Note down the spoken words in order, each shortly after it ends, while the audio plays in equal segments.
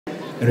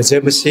र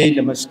जयमसी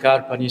नमस्कार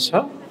पनि छ।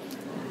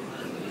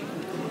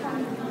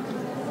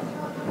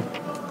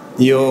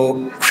 यो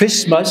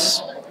क्रिसमस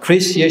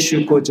ख्रीष्ट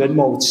येशूको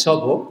जन्म उत्सव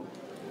हो।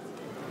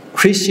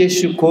 ख्रीष्ट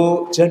येशूको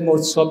जन्म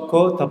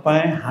उत्सवको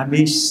तपाईँ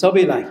हामी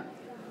सबैलाई,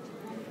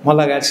 म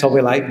लगायत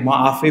सबैलाई, म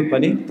आफै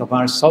पनि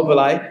तपाईँ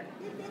सबैलाई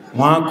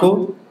उहाँको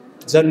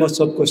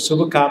जन्मोत्सवको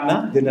शुभकामना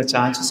दिन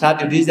चाहन्छु।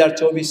 साथै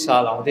 2024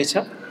 साल आउँदैछ,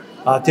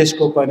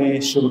 त्यसको पनि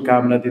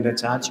शुभकामना दिन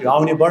चाहन्छु।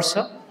 आउने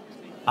वर्ष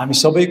हामी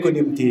सबैको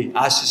निम्ति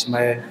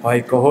आशिषमय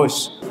भएको होस्।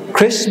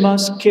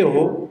 क्रिसमस के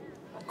हो?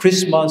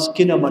 क्रिसमस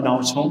किन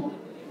मनाउँछौँ?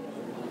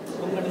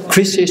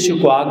 ख्रीष्ट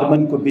येशूको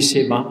आगमनको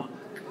विषयमा,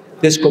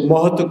 त्यसको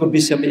महत्त्वको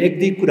विषयमा एक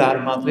दुई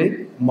कुराहरू मात्रै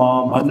म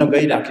भन्न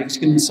गइराखेको छु,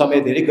 किन समय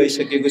धेरै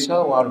गइसकेको छ।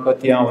 उहाँहरू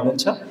कति यहाँ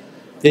हुनुहुन्छ,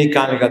 त्यही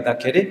कारणले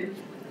गर्दाखेरि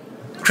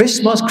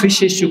क्रिसमस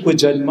ख्रीष्ट येशूको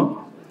जन्म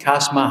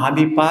खासमा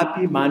हामी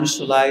पापी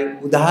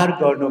मानिसहरूलाई उद्धार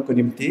गर्नको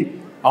निम्ति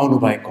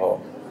आउनुभएको हो।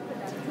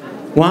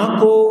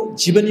 उहाँको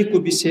जीवनीको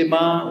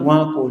विषयमा,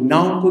 उहाँको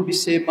नाउँको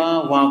विषयमा,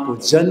 उहाँको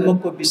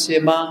जन्मको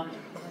विषयमा,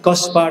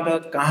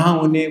 कसबाट कहाँ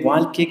हुने,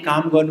 उहाँले के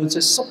काम गर्नुहुन्छ,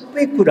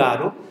 सबै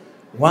कुराहरू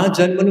उहाँ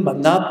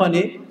जन्मनुभन्दा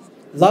पनि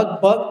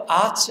लगभग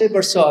 800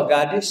 वर्ष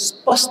अगाडि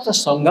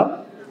स्पष्टसँग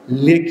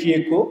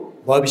लेखिएको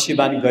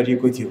भविष्यवाणी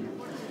गरिएको थियो।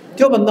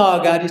 त्योभन्दा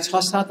अगाडि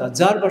 6-7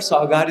 हजार वर्ष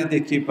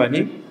अगाडिदेखि पनि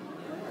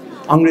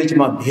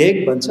अङ्ग्रेजीमा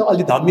भेग भन्छ,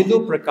 अलि धमिलो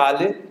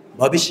प्रकारले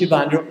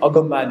भविष्यवाणीहरू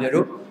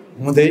अगमवाणीहरू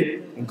हुँदै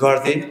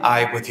गर्दै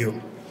आएको थियो।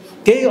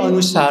 त्यही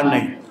अनुसार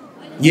नै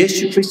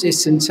येशू ख्रीष्ट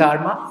यस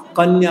संसारमा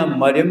कन्या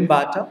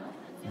मरियमबाट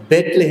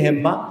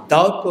बेथलेहेममा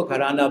दाउदको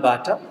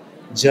घरानाबाट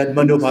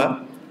जन्मनुभयो।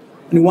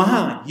 अनि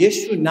उहाँ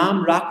येशू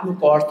नाम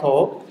राख्नुको अर्थ हो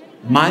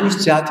मानिस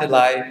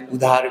जातिलाई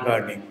उद्धार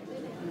गर्ने।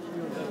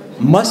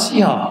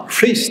 मसीह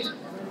ख्रीष्ट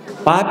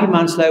पापी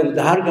मानिसलाई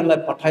उद्धार गर्नलाई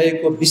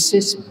पठाएको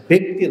विशेष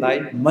व्यक्तिलाई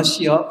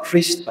मसीह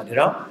ख्रीष्ट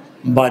भनेर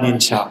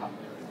भनिन्छ।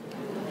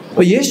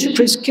 येशू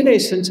ख्रीष्ट किन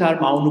यस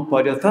संसारमा आउनु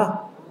पर्यो त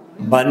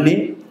भन्ने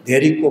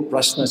धेरैको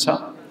प्रश्न छ।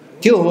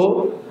 त्यो हो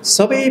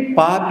सबै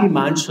पापी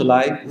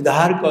मानिसहरूलाई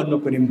उद्धार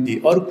गर्नको निम्ति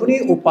अरू कुनै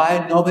उपाय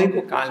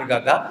नभएको कारणले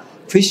गर्दा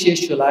ख्रीष्ट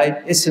येशूलाई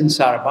यस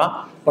संसारमा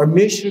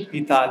परमेश्वर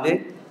पिताले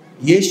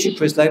येशू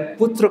ख्रीष्टलाई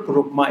पुत्रको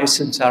रूपमा यस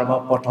संसारमा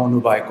पठाउनु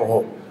भएको हो।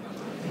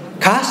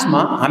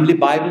 खासमा हामीले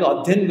बाइबल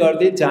अध्ययन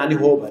गर्दै जाने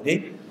हो भने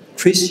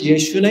ख्रीष्ट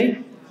येशू नै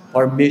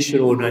परमेश्वर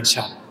हुनुहुन्छ।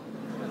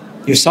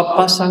 यो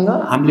सप्ताहसँग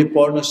हामीले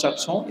पढ्न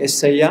सक्छौँ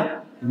यशाया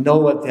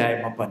 9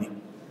 अध्यायमा पनि,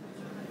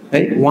 है,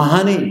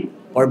 उहाँ नै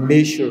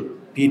परमेश्वर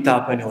पिता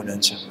पनि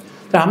हुनुहुन्छ।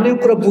 तर हामीले यो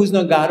कुरा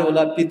बुझ्न गाह्रो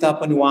होला, पिता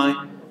पनि उहाँ,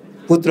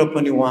 पुत्र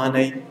पनि उहाँ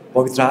नै,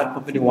 पवित्र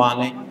आत्मा पनि उहाँ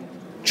नै,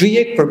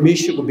 त्रिएक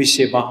परमेश्वरको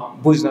विषयमा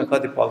बुझ्न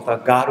कतिपल्ट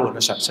गाह्रो हुन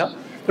सक्छ।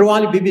 तर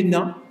उहाँले विभिन्न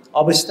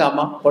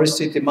अवस्थामा,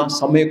 परिस्थितिमा,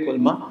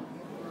 समयकुलमा,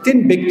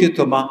 तीन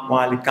व्यक्तित्वमा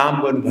उहाँले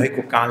काम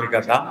गर्नुभएको कारणले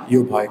गर्दा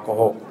यो भएको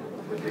हो।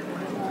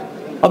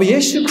 अब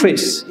येशू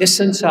ख्रीष्ट यस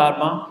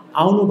संसारमा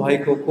आउनु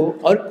भएकोको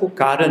अर्को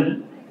कारण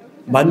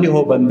भन्ने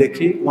हो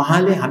भनेदेखि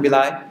उहाँले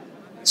हामीलाई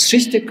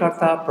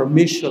सृष्टिकर्ता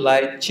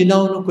परमेश्वरलाई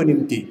चिनाउनुको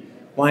निम्ति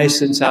उहाँ यस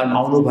संसारमा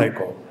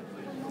आउनुभएको हो।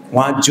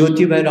 उहाँ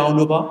ज्योति भएर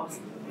आउनुभयो,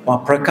 उहाँ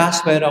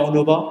प्रकाश भएर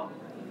आउनुभयो।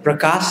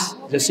 प्रकाश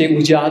जसै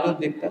उज्यालो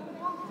देख्दा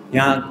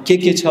यहाँ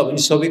के छ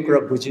भने सबै कुरा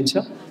बुझिन्छ।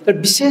 तर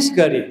विशेष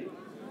गरी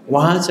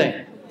उहाँ चाहिँ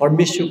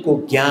परमेश्वरको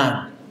ज्ञान,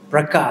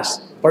 प्रकाश,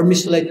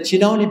 परमेश्वरलाई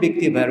चिनाउने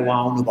व्यक्ति भएर उहाँ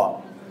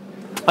आउनुभयो।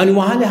 अनि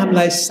उहाँले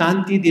हामीलाई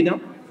शान्ति दिन,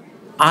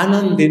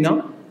 आनन्द दिन,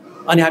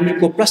 अनि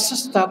हामीको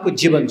प्रशस्तताको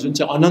जीवन जुन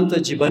चाहिँ अनन्त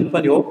जीवन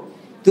पनि हो,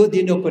 त्यो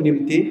दिनको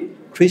निम्ति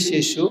ख्रीष्ट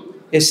येशू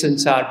यस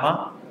संसारमा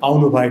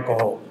आउनुभएको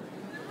हो।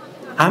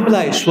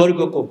 हामीलाई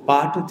स्वर्गको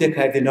बाटो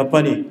देखाइदिन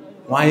पनि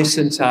उहाँ यस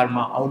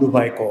संसारमा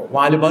आउनुभएको हो।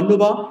 उहाँले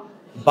भन्नुभयो,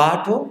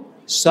 बाटो,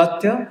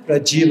 सत्य र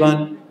जीवन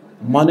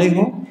म नै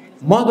हो,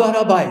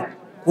 मद्वारा बाहेक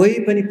कोही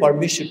पनि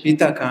परमेश्वर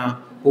पिता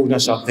कहाँ पुग्न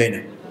सक्दैन।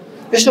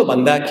 यसो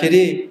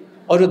भन्दाखेरि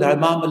अरू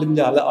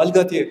धर्मावलम्बीहरूलाई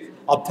अलिकति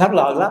अप्ठ्यारो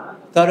लाग्ला,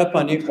 तर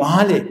पनि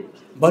उहाँले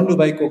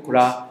भन्नुभएको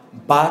कुरा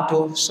बाटो,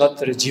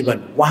 सत्य र जीवन,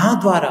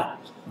 उहाँद्वारा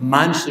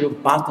मानिसहरू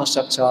बाँच्न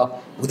सक्छ,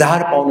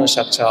 उद्धार पाउन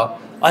सक्छ,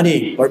 अनि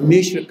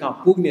परमेश्वर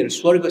कहाँ पुग्ने र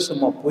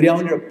स्वर्गसम्म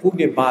पुर्याउने र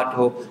पुग्ने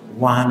बाटो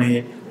उहाँ नै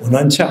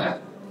हुनुहुन्छ।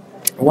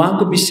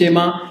 उहाँको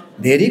विषयमा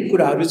धेरै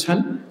कुराहरू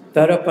छन्,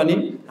 तर पनि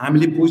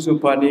हामीले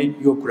बुझ्नुपर्ने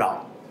यो कुरा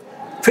हो।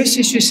 ख्रीष्ट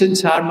येशू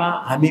संसारमा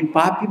हामी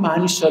पापी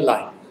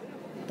मानिसहरूलाई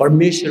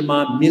परमेश्वरमा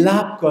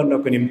मिलाप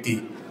गर्नको निम्ति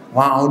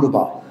उहाँ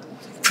आउनुभयो।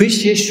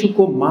 ख्रीष्ट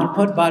येशूको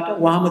मार्फतबाट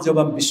उहाँमा जब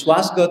हामी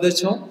विश्वास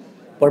गर्दछौँ,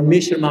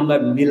 परमेश्वरमा हामीलाई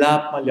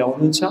मिलापमा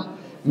ल्याउनुहुन्छ।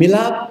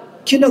 मिलाप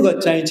किन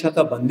चाहिन्छ त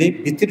भन्ने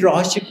भित्री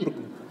रहस्य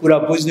कुरा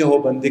बुझ्ने हो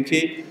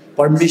भनेदेखि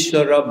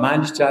परमेश्वर र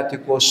मानिस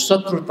जातिको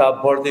शत्रुता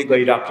बढ्दै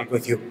गइराखेको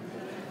थियो।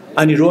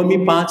 अनि रोमी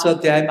 5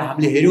 अध्यायमा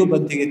हामीले हेऱ्यौँ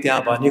भनेदेखि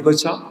त्यहाँ भनेको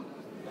छ,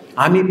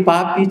 हामी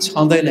पापी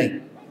छँदैनै,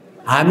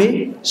 हामी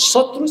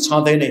शत्रु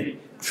छँदैनै,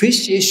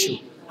 ख्रीष्ट येशू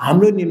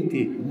हाम्रो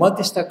निम्ति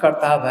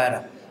मध्यस्थकर्ता भएर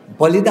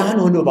बलिदान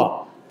हुनुभयो,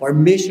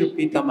 परमेश्वर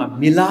पितामा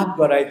मिलाप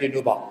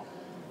गराइदिनु भयो।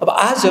 अब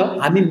आज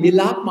हामी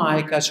मिलापमा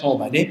आएका छौँ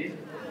भने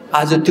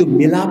आज त्यो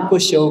मिलापको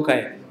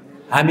सेवकाई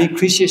हामी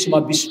ख्रीष्ट येशूमा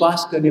विश्वास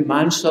गर्ने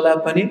मानिसहरूलाई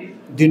पनि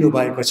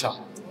दिनुभएको छ।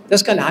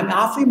 त्यसकारण हामी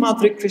आफै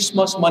मात्रै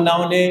क्रिसमस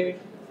मनाउने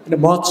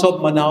महोत्सव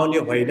मनाउने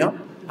होइन,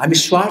 हामी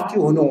स्वार्थी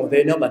हुनु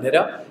हुँदैन भनेर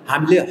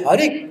हामीले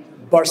हरेक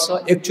वर्ष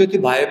एकचोटि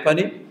भए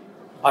पनि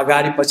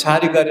अगाडि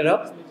पछाडि गरेर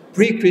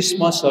प्री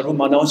क्रिसमसहरू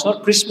मनाउँछौँ,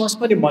 क्रिसमस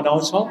पनि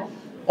मनाउँछौँ।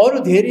 अरू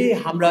धेरै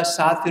हाम्रा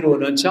साथीहरू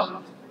हुनुहुन्छ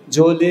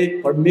जसले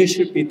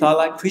परमेश्वर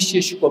पितालाई ख्रीष्ट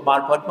येशूको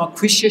मार्फतमा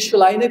ख्रीष्ट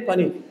येशूलाई नै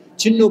पनि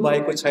चिन्नु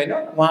भएको छैन।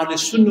 उहाँहरूले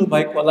सुन्नु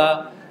भएको होला,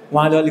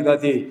 उहाँले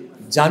अलिकति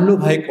जान्नु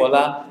भएको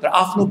होला, तर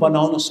आफ्नो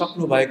बनाउन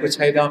सक्नु भएको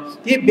छैन।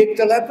 ती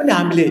व्यक्तिलाई पनि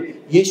हामीले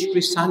येशू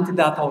ख्रीष्ट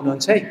शान्तिदाता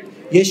हुनुहुन्छ है,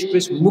 येशू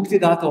ख्रीष्ट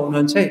मुक्तिदाता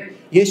हुनुहुन्छ है,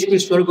 येशू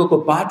ख्रीष्ट स्वर्गको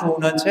बाटो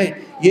हुनुहुन्छ है,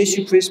 येशू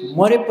ख्रीष्ट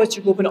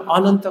मरेपछिको पनि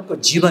अनन्तको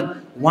जीवन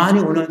उहाँ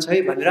नै हुनुहुन्छ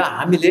है भनेर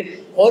हामीले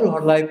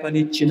अरूहरूलाई पनि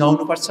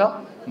चिनाउनुपर्छ,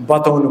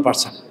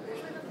 बताउनुपर्छ।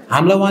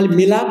 हामीलाई उहाँले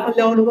मिलापमा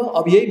ल्याउनु भयो।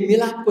 अब यही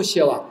मिलापको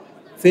सेवा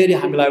फेरि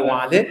हामीलाई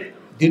उहाँले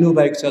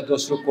दिनुभएको छ।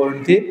 दोस्रो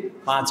कोरिन्थी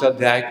 5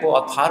 अध्यायको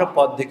 18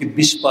 पददेखि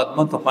 20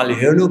 पदमा तपाईँले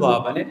हेर्नुभयो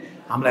भने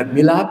हामीलाई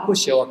मिलापको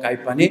सेवाकाई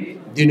पनि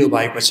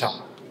दिनुभएको छ।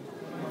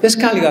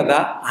 त्यसकारणले गर्दा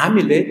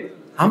हामीले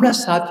हाम्रा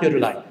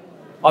साथीहरूलाई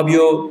अब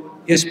यो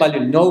यसपालि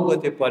 9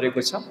 गते परेको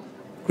छ,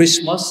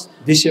 क्रिसमस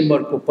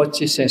डिसेम्बरको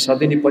 25 चाहिँ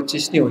सधैँ नै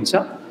 25 नै हुन्छ।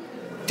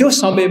 त्यो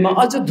समयमा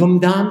अझ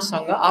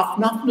धुमधामसँग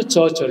आफ्नो आफ्नो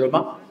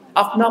चर्चहरूमा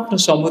आफ्नो आफ्नो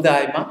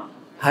समुदायमा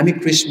हामी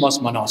क्रिसमस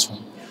मनाउँछौँ।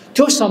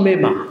 त्यो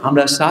समयमा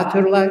हाम्रा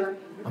साथीहरूलाई,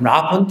 हाम्रा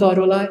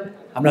आफन्तहरूलाई,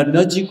 हाम्रा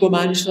नजिकको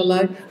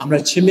मानिसहरूलाई, हाम्रा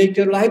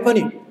छिमेकीहरूलाई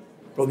पनि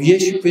प्रभु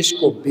येशू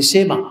ख्रीष्टको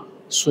विषयमा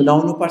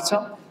सुनाउनुपर्छ।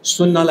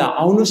 सुन्नलाई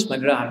आउनुहोस्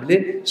भनेर हामीले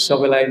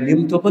सबैलाई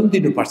निम्तो पनि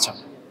दिनुपर्छ।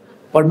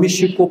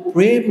 परमेश्वरको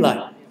प्रेमलाई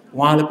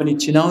उहाँलाई पनि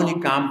चिनाउने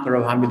काम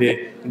गरेर हामीले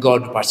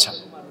गर्नुपर्छ।